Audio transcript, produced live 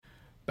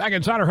Back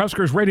inside our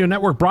Huskers Radio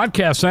Network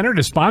Broadcast Center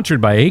is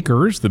sponsored by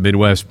Acres, the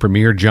Midwest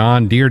premier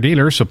John Deere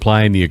dealer,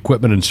 supplying the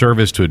equipment and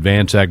service to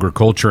advance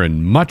agriculture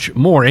and much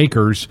more.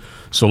 Acres,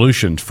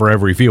 solutions for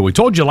every field. We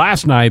told you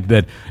last night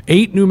that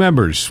 8 new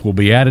members will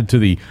be added to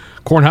the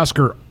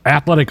Cornhusker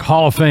Athletic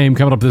Hall of Fame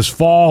coming up this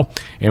fall,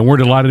 and we're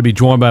delighted to be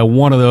joined by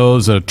one of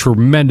those, a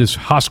tremendous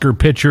Husker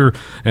pitcher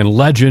and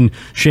legend,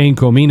 Shane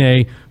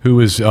Komine,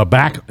 who is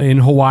back in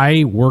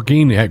Hawaii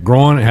working,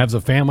 growing, has a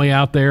family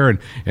out there,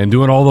 and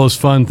doing all those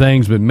fun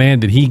things. But,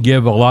 man, did he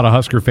give a lot of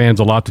Husker fans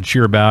a lot to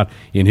cheer about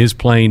in his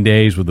playing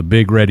days with the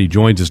Big Red. He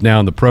joins us now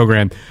in the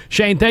program.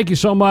 Shane, thank you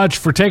so much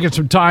for taking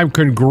some time.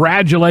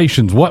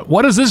 Congratulations.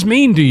 What does this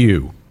mean to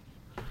you?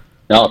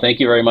 No,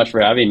 thank you very much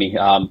for having me.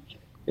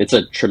 It's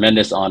a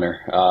tremendous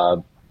honor.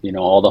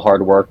 All the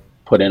hard work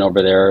put in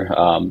over there.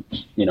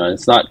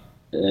 It's not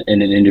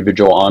an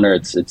individual honor.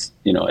 It's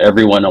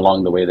everyone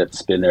along the way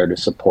that's been there to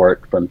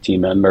support, from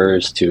team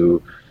members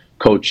to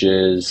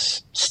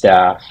coaches,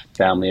 staff,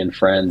 family, and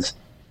friends.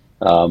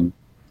 I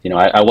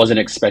wasn't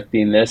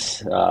expecting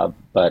this,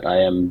 but I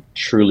am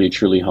truly,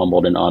 truly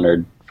humbled and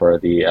honored for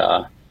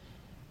the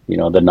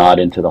nod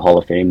into the Hall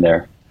of Fame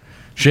there.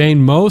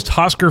 Shane, most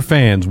Husker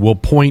fans will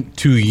point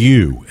to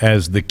you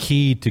as the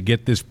key to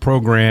get this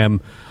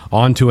program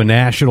onto a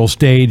national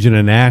stage and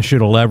a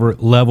national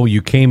level.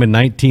 You came in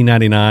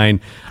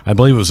 1999. I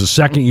believe it was the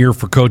second year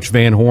for Coach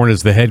Van Horn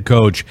as the head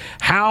coach.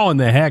 How in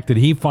the heck did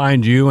he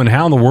find you, and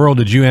how in the world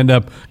did you end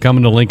up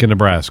coming to Lincoln,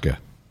 Nebraska?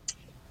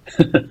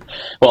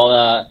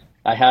 Well,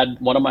 I had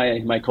one of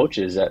my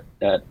coaches at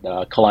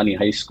Kalani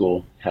High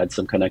School had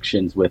some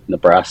connections with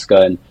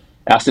Nebraska, and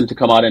asked him to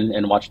come out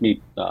and watch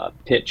me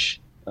pitch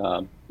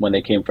when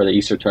they came for the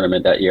Easter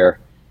tournament that year.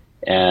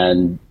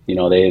 And,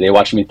 they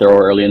watched me throw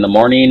early in the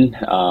morning,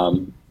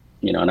 and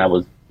I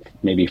was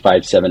maybe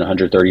 5'7",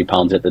 130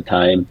 pounds at the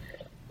time.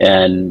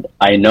 And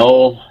I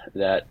know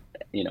that,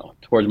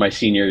 towards my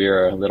senior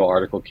year, a little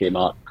article came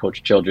out.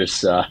 Coach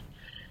Childress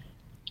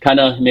kind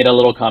of made a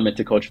little comment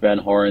to Coach Van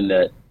Horn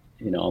that,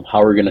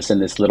 how we're going to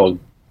send this little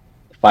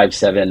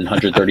 5'7",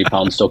 130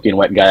 pound soaking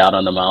wet guy out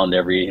on the mound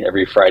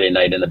every Friday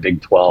night in the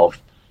Big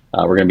 12.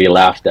 We're going to be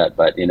laughed at,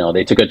 but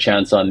they took a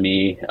chance on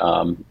me,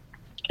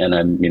 and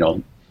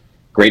I'm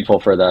grateful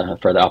for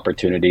the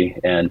opportunity,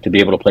 and to be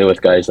able to play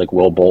with guys like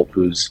Will Bolt,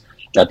 who's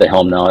at the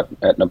helm now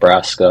at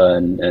Nebraska,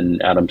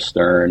 and Adam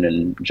Stern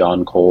and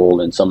John Cole,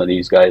 and some of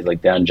these guys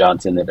like Dan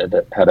Johnson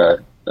that had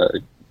a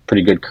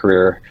pretty good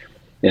career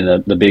in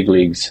the big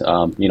leagues.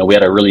 We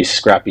had a really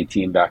scrappy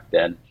team back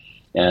then,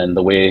 and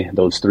the way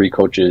those 3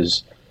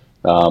 coaches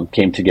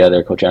came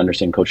together, Coach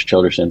Anderson, Coach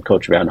Childress, and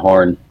Coach Van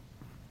Horn,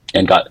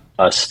 and got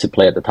us to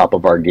play at the top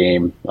of our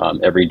game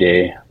every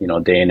day,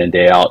 day in and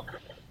day out,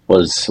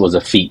 was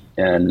a feat.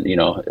 And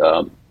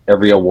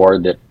every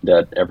award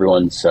that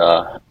everyone's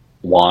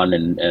won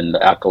and the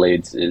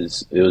accolades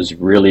it was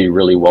really,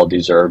 really well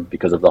deserved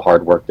because of the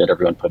hard work that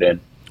everyone put in.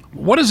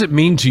 What does it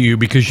mean to you?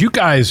 Because you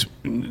guys,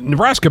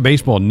 Nebraska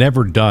baseball,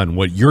 never done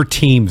what your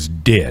teams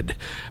did.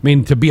 I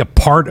mean, to be a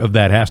part of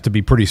that has to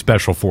be pretty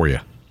special for you.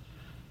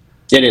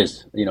 It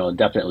is,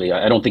 definitely.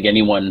 I don't think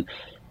anyone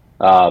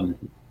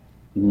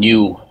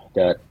knew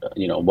that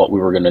what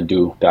we were going to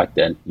do back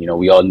then.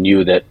 We all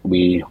knew that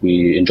we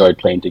enjoyed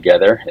playing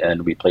together,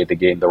 and we played the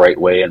game the right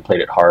way and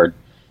played it hard,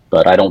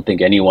 but I don't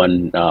think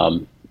anyone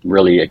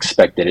really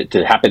expected it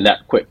to happen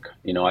that quick.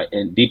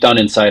 And deep down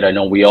inside, I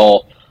know we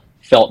all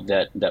felt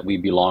that we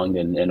belonged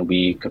and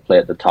we could play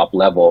at the top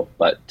level,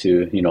 but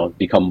to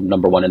become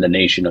number 1 in the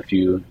nation a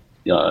few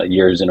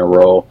years in a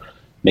row,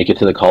 make it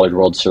to the College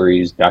World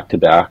Series back to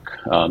back,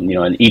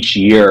 and each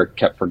year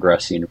kept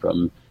progressing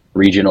from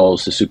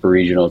regionals to super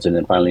regionals, and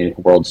then finally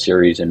World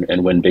Series,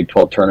 and win Big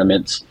 12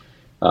 tournaments.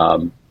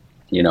 The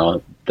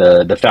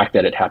fact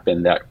that it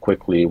happened that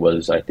quickly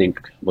was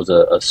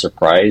a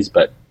surprise,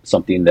 but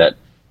something that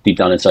deep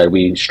down inside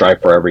we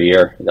strive for every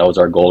year. That was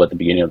our goal at the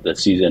beginning of the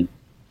season.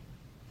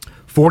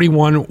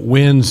 41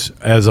 wins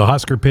as a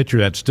Husker pitcher.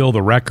 That's still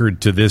the record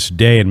to this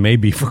day, and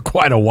maybe for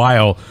quite a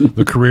while,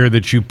 the career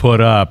that you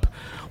put up.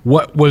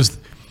 What was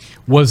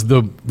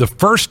the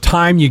first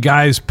time you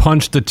guys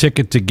punched the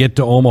ticket to get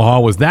to Omaha?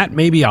 Was that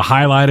maybe a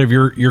highlight of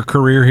your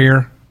career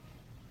here?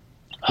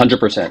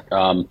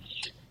 100%.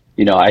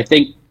 I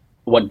think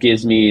what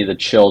gives me the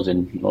chills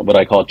and what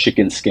I call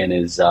chicken skin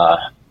is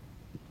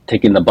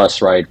taking the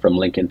bus ride from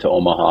Lincoln to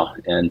Omaha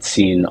and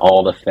seeing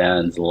all the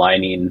fans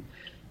lining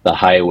the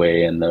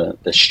highway and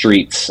the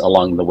streets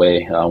along the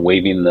way,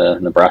 waving the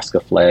Nebraska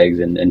flags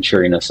and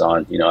cheering us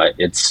on.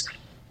 It's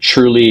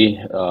truly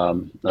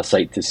a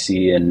sight to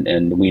see,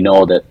 and we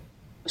know that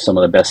some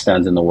of the best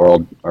fans in the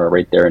world are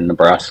right there in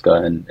Nebraska,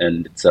 and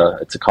it's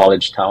a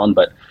college town,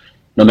 but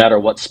no matter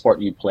what sport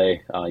you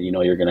play,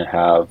 you're going to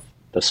have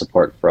the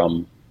support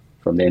from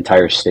the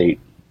entire state.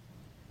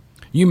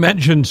 You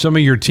mentioned some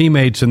of your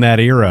teammates in that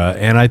era,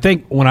 and I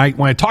think when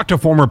I talk to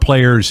former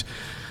players,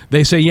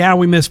 they say, yeah,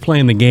 we miss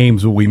playing the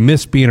games, but we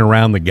miss being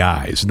around the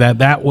guys.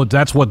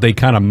 That's what they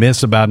kind of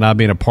miss about not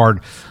being a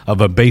part of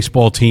a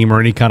baseball team or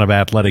any kind of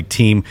athletic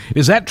team.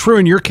 Is that true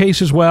in your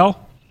case as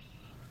well?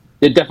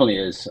 It definitely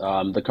is.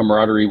 The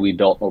camaraderie we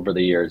built over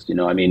the years.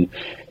 I mean,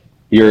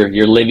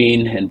 you're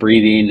living and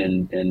breathing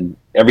and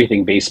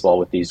everything baseball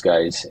with these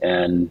guys,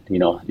 and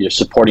you're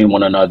supporting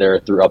one another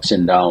through ups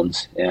and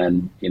downs.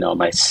 And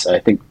I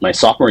think my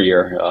sophomore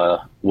year,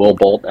 Will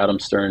Bolt, Adam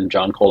Stern,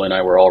 John Cole, and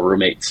I were all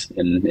roommates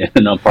in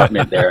an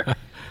apartment there,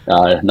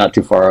 not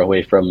too far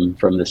away from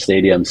the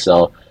stadium.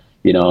 So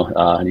you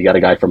got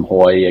a guy from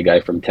Hawaii, a guy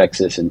from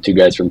Texas, and two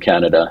guys from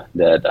Canada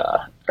that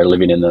are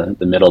living in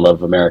the middle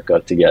of America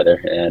together.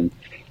 And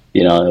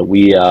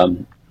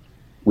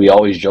we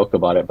always joke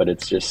about it, but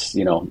it's just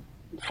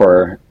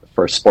for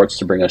sports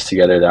to bring us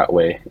together that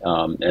way,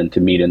 and to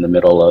meet in the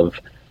middle of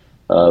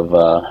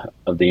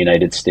the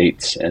United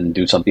States and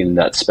do something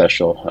that's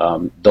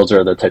special. Those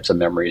are the types of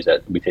memories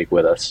that we take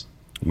with us.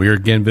 We're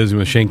again visiting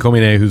with Shane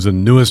Komine, who's the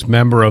newest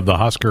member of the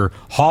Husker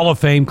Hall of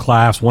Fame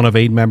class, one of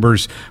 8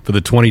 members for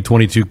the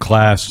 2022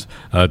 class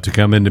to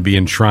come in to be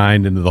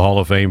enshrined into the Hall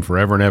of Fame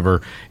forever and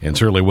ever, and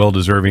certainly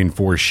well-deserving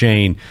for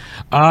Shane.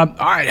 All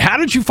right, how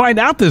did you find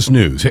out this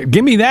news?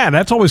 Give me that.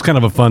 That's always kind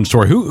of a fun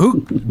story.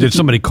 Who did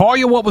somebody call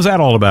you? What was that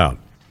all about?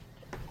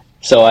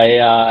 So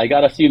I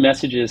got a few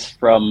messages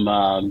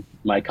from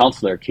my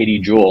counselor, Katie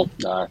Jewell,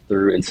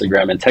 through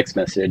Instagram and text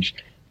message,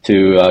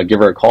 to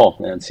give her a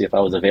call and see if I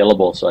was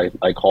available. So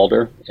I called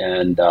her,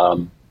 and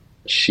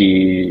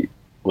she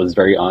was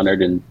very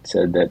honored and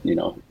said that,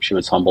 she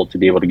was humbled to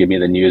be able to give me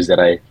the news that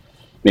I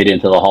made it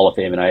into the Hall of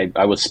Fame. And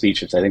I was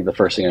speechless. I think the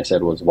first thing I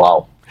said was,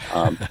 wow.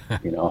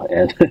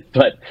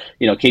 But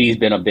Katie's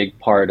been a big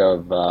part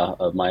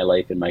of my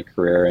life and my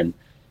career,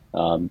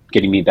 and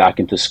getting me back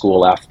into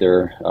school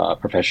after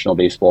professional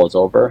baseball is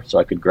over so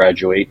I could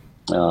graduate.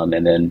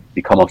 And then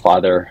become a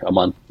father a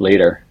month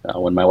later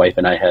when my wife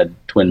and I had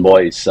twin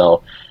boys.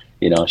 So,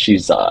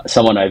 she's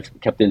someone I've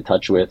kept in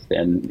touch with,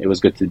 and it was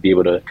good to be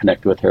able to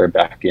connect with her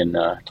back in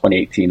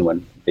 2018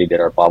 when they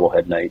did our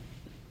bobblehead night.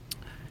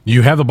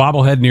 You have a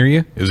bobblehead near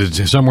you? Is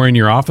it somewhere in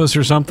your office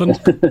or something?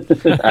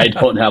 I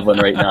don't have one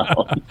right now.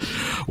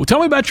 Well, tell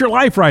me about your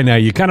life right now.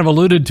 You kind of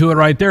alluded to it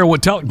right there.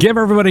 Give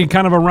everybody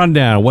kind of a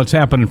rundown. What's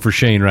happening for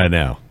Shane right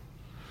now?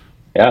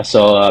 Yeah,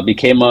 so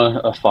became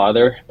a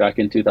father back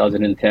in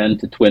 2010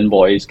 to twin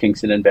boys,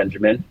 Kingston and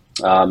Benjamin,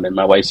 and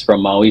my wife's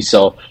from Maui.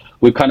 So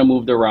we've kind of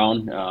moved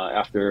around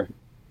after,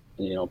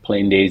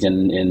 playing days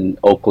in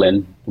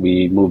Oakland.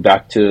 We moved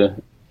back to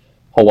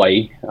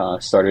Hawaii,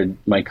 started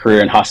my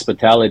career in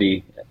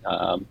hospitality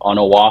on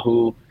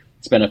Oahu,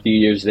 spent a few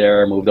years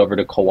there, moved over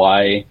to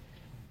Kauai,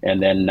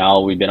 and then now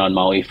we've been on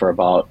Maui for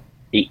about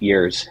 8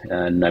 years.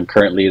 And I'm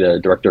currently the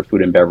Director of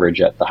Food and Beverage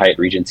at the Hyatt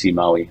Regency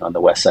Maui on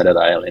the west side of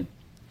the island.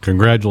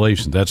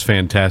 Congratulations. That's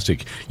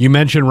fantastic. You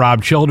mentioned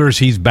Rob Childers.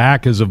 He's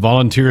back as a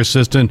volunteer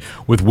assistant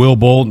with Will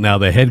Bolt, now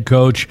the head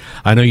coach.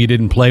 I know you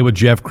didn't play with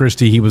Jeff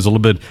Christie. He was a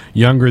little bit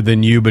younger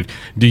than you, but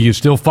do you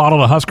still follow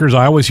the Huskers?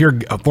 I always hear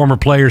former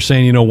players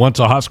saying, once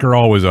a Husker,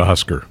 always a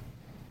Husker.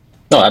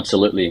 No,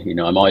 absolutely.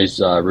 I'm always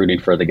rooting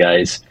for the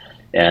guys.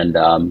 And,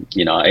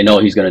 I know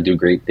he's going to do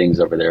great things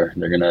over there.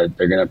 They're going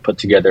to put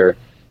together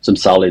some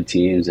solid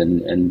teams,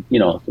 and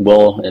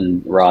Will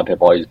and Rob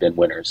have always been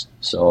winners.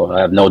 So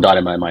I have no doubt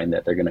in my mind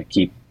that they're going to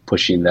keep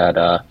pushing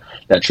that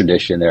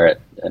tradition there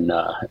in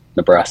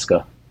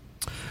Nebraska.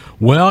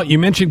 Well, you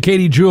mentioned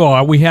Katie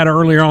Jewell. We had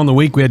earlier on in the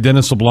week, we had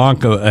Dennis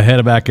LeBlanc, a head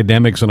of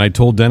academics, and I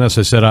told Dennis,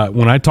 I said,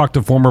 when I talk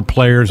to former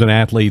players and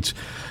athletes,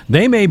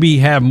 they maybe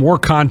have more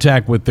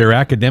contact with their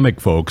academic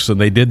folks than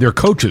they did their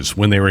coaches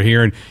when they were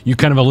here. And you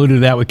kind of alluded to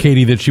that with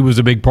Katie, that she was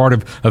a big part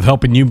of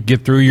helping you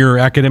get through your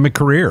academic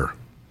career.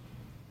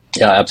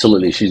 Yeah,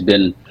 absolutely. She's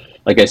been,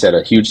 like I said,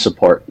 a huge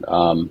support,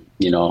 on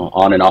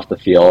and off the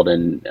field,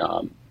 and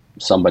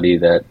somebody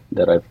that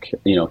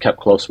I've, kept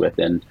close with.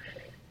 And,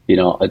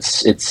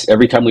 it's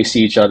every time we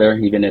see each other,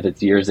 even if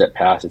it's years that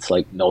pass, it's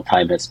like no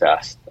time has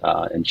passed.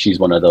 And she's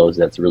one of those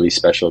that's really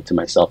special to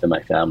myself and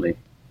my family.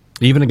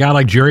 Even a guy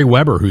like Jerry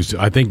Weber, who's,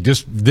 I think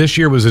just this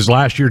year was his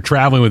last year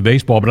traveling with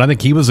baseball, but I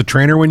think he was a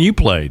trainer when you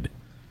played.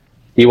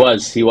 He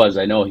was.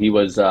 I know he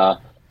was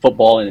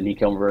football, and then he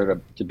came over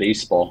to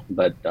baseball.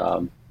 But,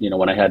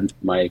 when I had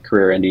my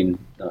career-ending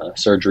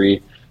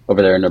surgery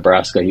over there in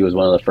Nebraska, he was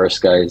one of the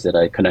first guys that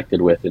I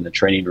connected with in the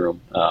training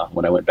room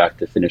when I went back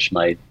to finish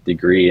my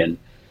degree. And,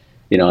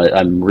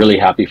 I'm really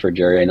happy for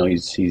Jerry. I know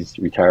he's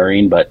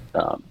retiring, but,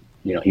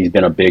 he's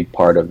been a big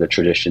part of the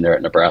tradition there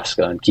at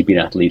Nebraska and keeping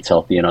athletes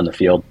healthy and on the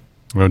field.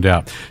 No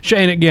doubt.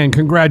 Shane, again,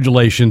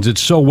 congratulations.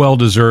 It's so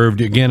well-deserved.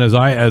 Again, as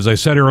I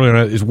said earlier,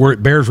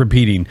 it bears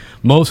repeating,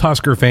 most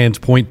Husker fans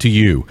point to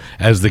you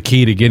as the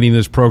key to getting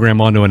this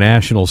program onto a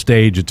national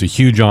stage. It's a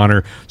huge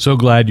honor. So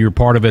glad you're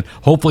part of it.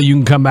 Hopefully you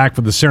can come back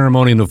for the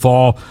ceremony in the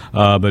fall.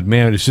 But,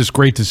 man, it's just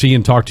great to see you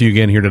and talk to you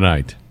again here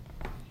tonight.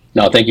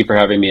 No, thank you for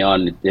having me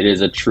on. It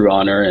is a true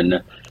honor.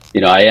 And,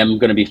 I am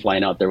going to be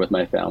flying out there with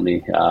my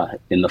family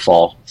in the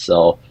fall.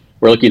 So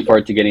we're looking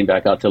forward to getting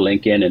back out to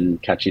Lincoln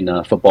and catching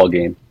a football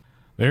game.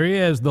 There he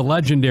is, the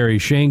legendary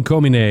Shane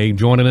Komine,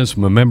 joining us,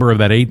 a member of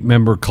that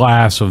 8-member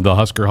class of the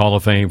Husker Hall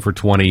of Fame for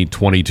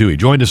 2022. He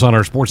joined us on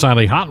our Sports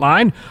Nightly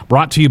Hotline,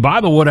 brought to you by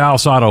the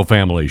Woodhouse Auto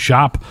Family.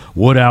 Shop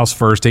Woodhouse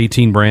first,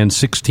 18 brands,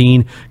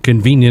 16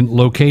 convenient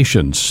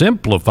locations.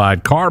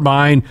 Simplified car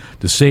buying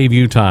to save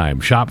you time.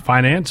 Shop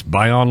finance,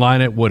 buy online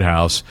at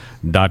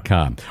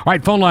woodhouse.com. All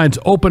right, phone lines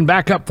open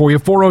back up for you,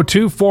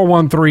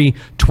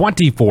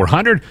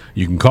 402-413-2400.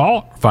 You can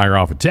call, fire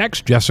off a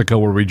text. Jessica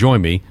will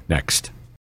rejoin me next.